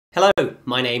Hello,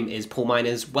 my name is Paul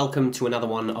Miners. Welcome to another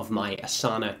one of my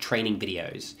Asana training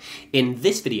videos. In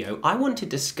this video, I want to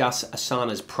discuss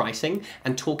Asana's pricing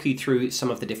and talk you through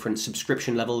some of the different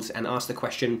subscription levels and ask the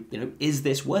question, is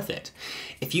this worth it?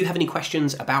 If you have any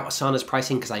questions about Asana's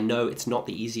pricing, because I know it's not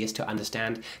the easiest to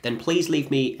understand, then please leave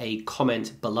me a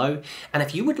comment below. And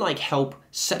if you would like help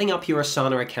setting up your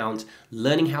Asana account,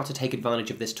 learning how to take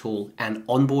advantage of this tool, and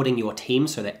onboarding your team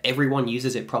so that everyone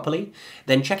uses it properly,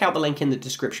 then check out the link in the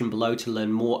description below to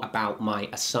learn more about my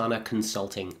Asana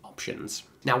consulting options.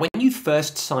 Now, when you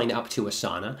first sign up to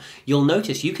Asana, you'll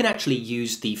notice you can actually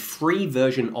use the free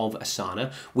version of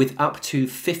Asana with up to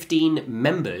 15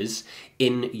 members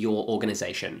in your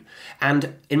organization.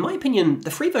 And in my opinion,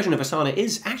 the free version of Asana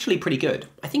is actually pretty good.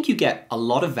 I think you get a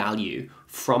lot of value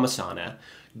from Asana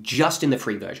just in the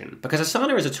free version, because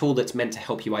Asana is a tool that's meant to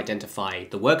help you identify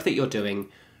the work that you're doing,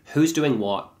 who's doing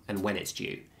what, and when it's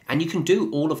due. And you can do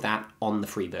all of that on the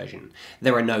free version.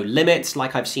 There are no limits,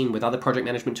 like I've seen with other project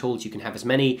management tools. You can have as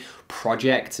many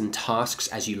projects and tasks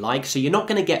as you like, so you're not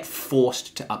going to get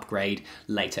forced to upgrade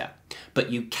later.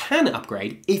 But you can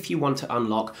upgrade if you want to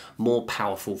unlock more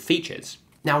powerful features.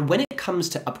 Now, when it comes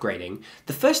to upgrading,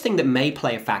 the first thing that may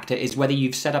play a factor is whether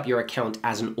you've set up your account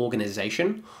as an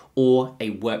organization or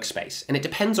a workspace. And it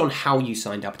depends on how you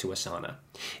signed up to Asana.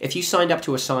 If you signed up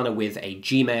to Asana with a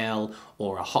Gmail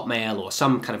or a Hotmail or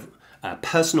some kind of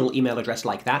personal email address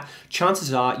like that,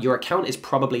 chances are your account is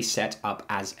probably set up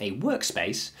as a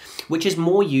workspace, which is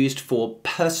more used for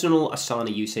personal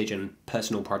Asana usage and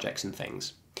personal projects and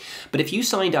things. But if you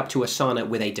signed up to Asana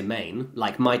with a domain,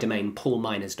 like my domain,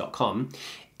 paulminers.com,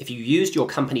 if you used your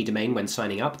company domain when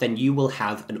signing up, then you will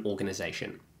have an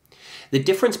organization. The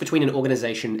difference between an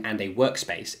organization and a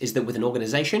workspace is that with an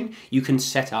organization, you can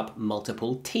set up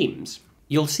multiple teams.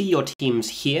 You'll see your teams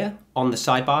here on the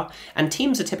sidebar, and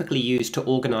teams are typically used to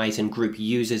organize and group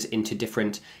users into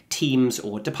different teams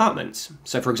or departments.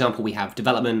 So for example, we have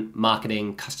development,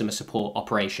 marketing, customer support,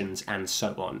 operations, and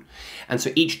so on. And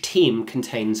so each team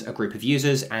contains a group of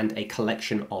users and a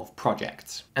collection of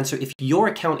projects. And so if your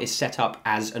account is set up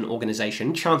as an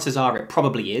organization, chances are it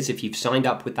probably is if you've signed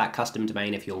up with that custom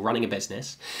domain, if you're running a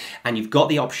business, and you've got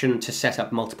the option to set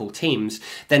up multiple teams,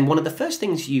 then one of the first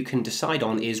things you can decide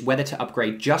on is whether to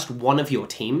upgrade just one of your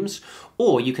teams,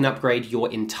 or you can upgrade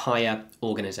your entire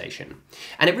organization.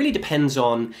 And it really depends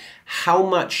on how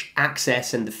much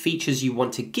access and the features you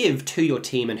want to give to your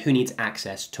team and who needs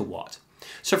access to what.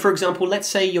 So for example, let's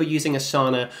say you're using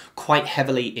Asana quite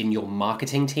heavily in your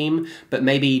marketing team, but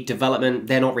maybe development,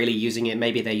 they're not really using it.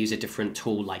 Maybe they use a different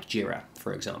tool like Jira,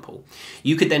 for example.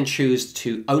 You could then choose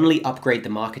to only upgrade the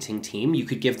marketing team. You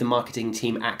could give the marketing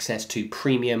team access to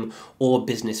premium or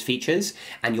business features,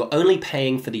 and you're only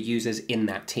paying for the users in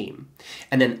that team.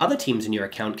 And then other teams in your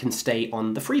account can stay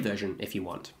on the free version if you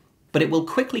want. But it will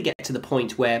quickly get to the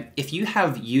point where if you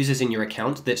have users in your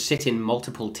account that sit in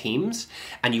multiple teams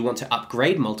and you want to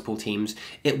upgrade multiple teams,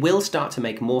 it will start to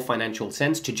make more financial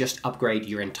sense to just upgrade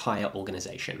your entire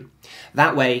organization.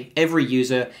 That way, every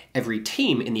user, every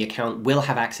team in the account will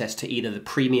have access to either the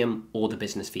premium or the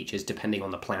business features, depending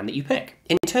on the plan that you pick.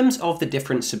 In terms of the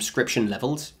different subscription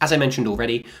levels, as I mentioned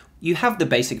already, you have the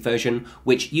basic version,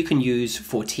 which you can use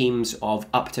for teams of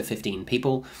up to 15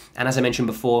 people. And as I mentioned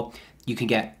before, you can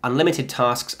get unlimited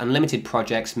tasks, unlimited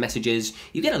projects, messages.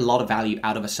 You get a lot of value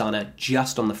out of Asana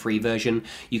just on the free version.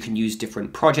 You can use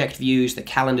different project views, the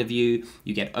calendar view,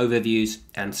 you get overviews,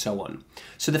 and so on.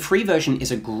 So the free version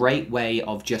is a great way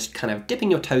of just kind of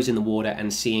dipping your toes in the water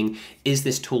and seeing, is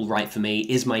this tool right for me?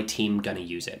 Is my team going to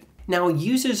use it? Now,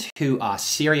 users who are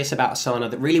serious about Asana,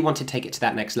 that really want to take it to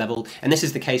that next level, and this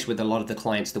is the case with a lot of the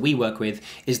clients that we work with,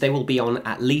 is they will be on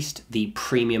at least the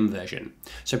premium version.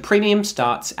 So premium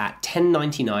starts at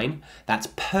 $10.99, that's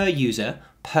per user,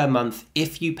 per month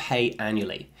if you pay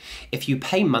annually. If you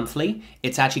pay monthly,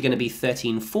 it's actually going to be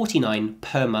 $13.49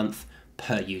 per month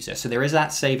per user. So there is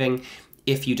that saving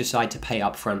if you decide to pay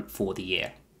upfront for the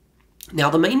year.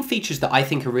 Now, the main features that I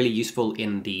think are really useful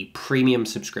in the premium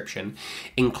subscription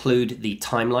include the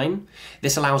timeline.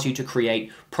 This allows you to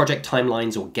create project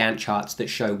timelines or Gantt charts that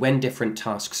show when different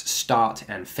tasks start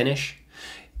and finish.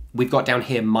 We've got down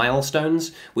here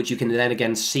milestones, which you can then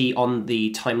again see on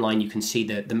the timeline. You can see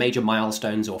the major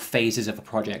milestones or phases of a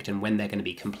project and when they're going to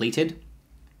be completed.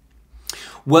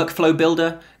 Workflow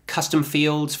Builder, custom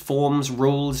fields, forms,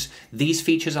 rules, these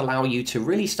features allow you to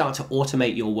really start to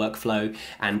automate your workflow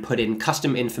and put in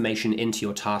custom information into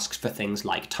your tasks for things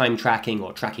like time tracking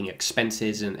or tracking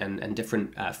expenses and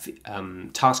different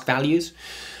task values.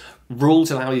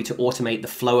 Rules allow you to automate the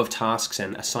flow of tasks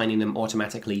and assigning them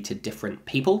automatically to different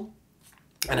people.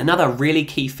 And another really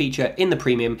key feature in the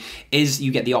premium is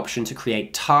you get the option to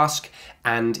create task,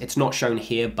 and it's not shown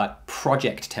here, but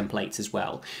project templates as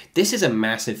well. This is a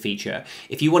massive feature.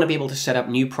 If you want to be able to set up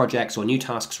new projects or new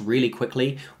tasks really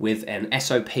quickly with an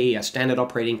SOP, a standard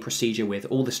operating procedure with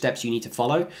all the steps you need to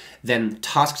follow, then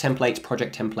task templates,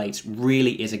 project templates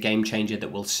really is a game changer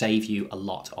that will save you a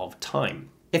lot of time.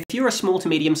 If you're a small to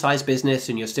medium-sized business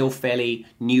and you're still fairly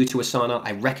new to Asana,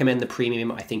 I recommend the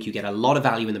premium. I think you get a lot of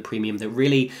value in the premium that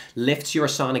really lifts your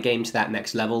Asana game to that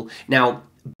next level. Now,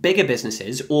 bigger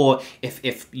businesses, or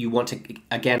if you want to,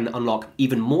 again, unlock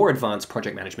even more advanced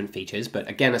project management features, but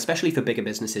again, especially for bigger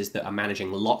businesses that are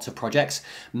managing lots of projects,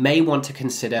 may want to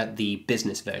consider the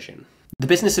business version. The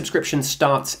business subscription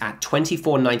starts at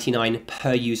 $24.99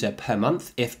 per user per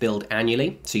month if billed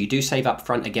annually. So you do save up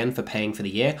front again for paying for the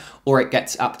year, or it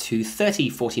gets up to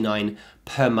 $30.49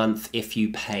 per month if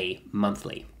you pay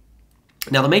monthly.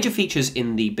 Now, the major features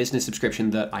in the business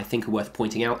subscription that I think are worth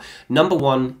pointing out, number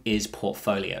one is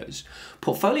portfolios.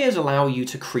 Portfolios allow you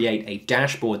to create a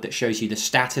dashboard that shows you the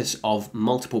status of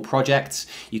multiple projects.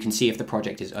 You can see if the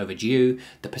project is overdue,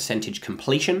 the percentage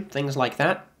completion, things like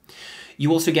that.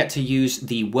 You also get to use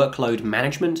the workload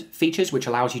management features, which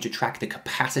allows you to track the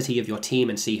capacity of your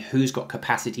team and see who's got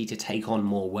capacity to take on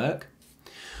more work.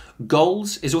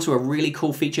 Goals is also a really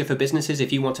cool feature for businesses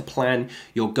if you want to plan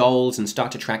your goals and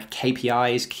start to track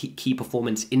KPIs, key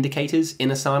performance indicators in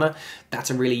Asana.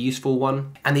 That's a really useful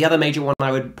one. And the other major one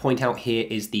I would point out here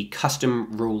is the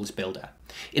custom rules builder.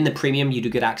 In the premium, you do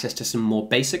get access to some more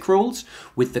basic rules.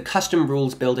 With the custom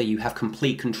rules builder, you have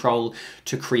complete control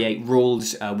to create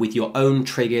rules with your own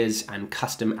triggers and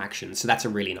custom actions. So that's a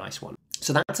really nice one.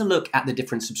 So that's a look at the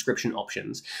different subscription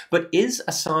options. But is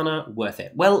Asana worth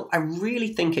it? Well, I really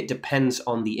think it depends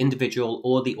on the individual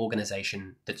or the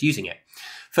organization that's using it.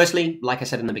 Firstly, like I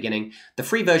said in the beginning, the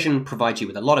free version provides you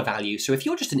with a lot of value. So if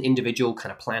you're just an individual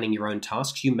kind of planning your own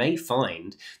tasks, you may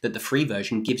find that the free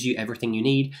version gives you everything you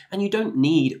need, and you don't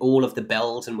need all of the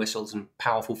bells and whistles and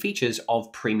powerful features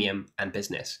of premium and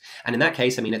business. And in that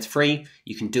case, I mean, it's free.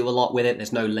 You can do a lot with it.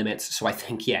 There's no limits. So I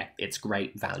think, yeah, it's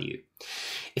great value.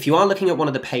 If you are looking at one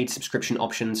of the paid subscription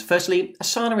options, firstly,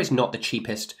 Asana is not the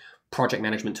cheapest project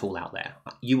management tool out there.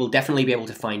 You will definitely be able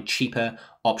to find cheaper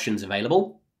options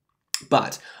available.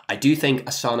 But I do think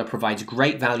Asana provides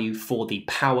great value for the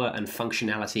power and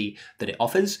functionality that it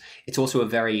offers. It's also a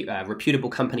very reputable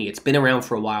company. It's been around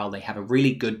for a while. They have a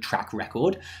really good track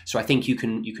record. So I think you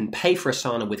can pay for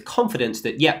Asana with confidence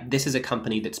that, yeah, this is a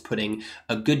company that's putting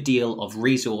a good deal of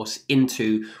resource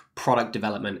into product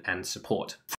development and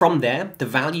support. From there, the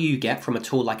value you get from a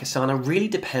tool like Asana really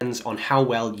depends on how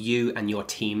well you and your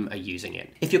team are using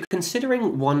it. If you're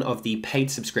considering one of the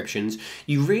paid subscriptions,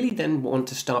 you really then want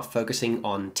to start focusing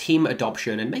on team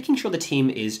adoption and making sure the team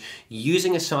is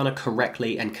using Asana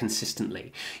correctly and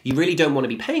consistently. You really don't want to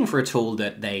be paying for a tool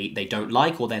that they don't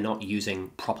like or they're not using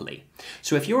properly.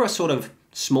 So if you're a sort of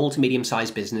small to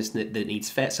medium-sized business that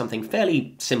needs something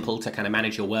fairly simple to kind of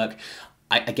manage your work,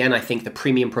 I think the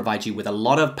premium provides you with a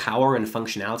lot of power and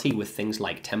functionality with things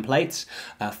like templates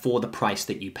for the price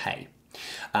that you pay.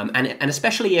 And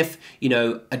especially if, you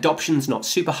know, adoption's not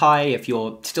super high, if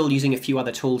you're still using a few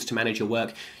other tools to manage your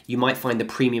work, you might find the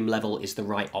premium level is the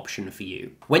right option for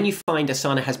you. When you find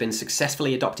Asana has been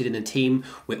successfully adopted in the team,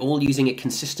 we're all using it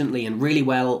consistently and really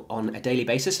well on a daily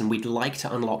basis, and we'd like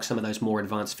to unlock some of those more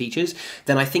advanced features,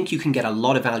 then I think you can get a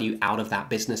lot of value out of that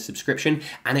business subscription,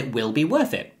 and it will be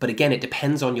worth it. But again, it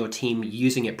depends on your team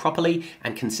using it properly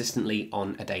and consistently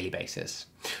on a daily basis.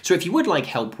 So if you would like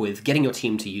help with getting your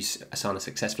team to use Asana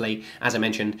successfully, as I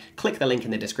mentioned, click the link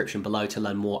in the description below to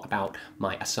learn more about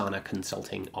my Asana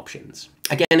consulting options.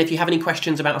 Again, if you have any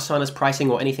questions about Asana's pricing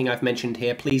or anything I've mentioned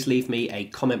here, please leave me a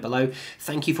comment below.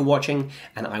 Thank you for watching,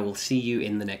 and I will see you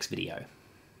in the next video.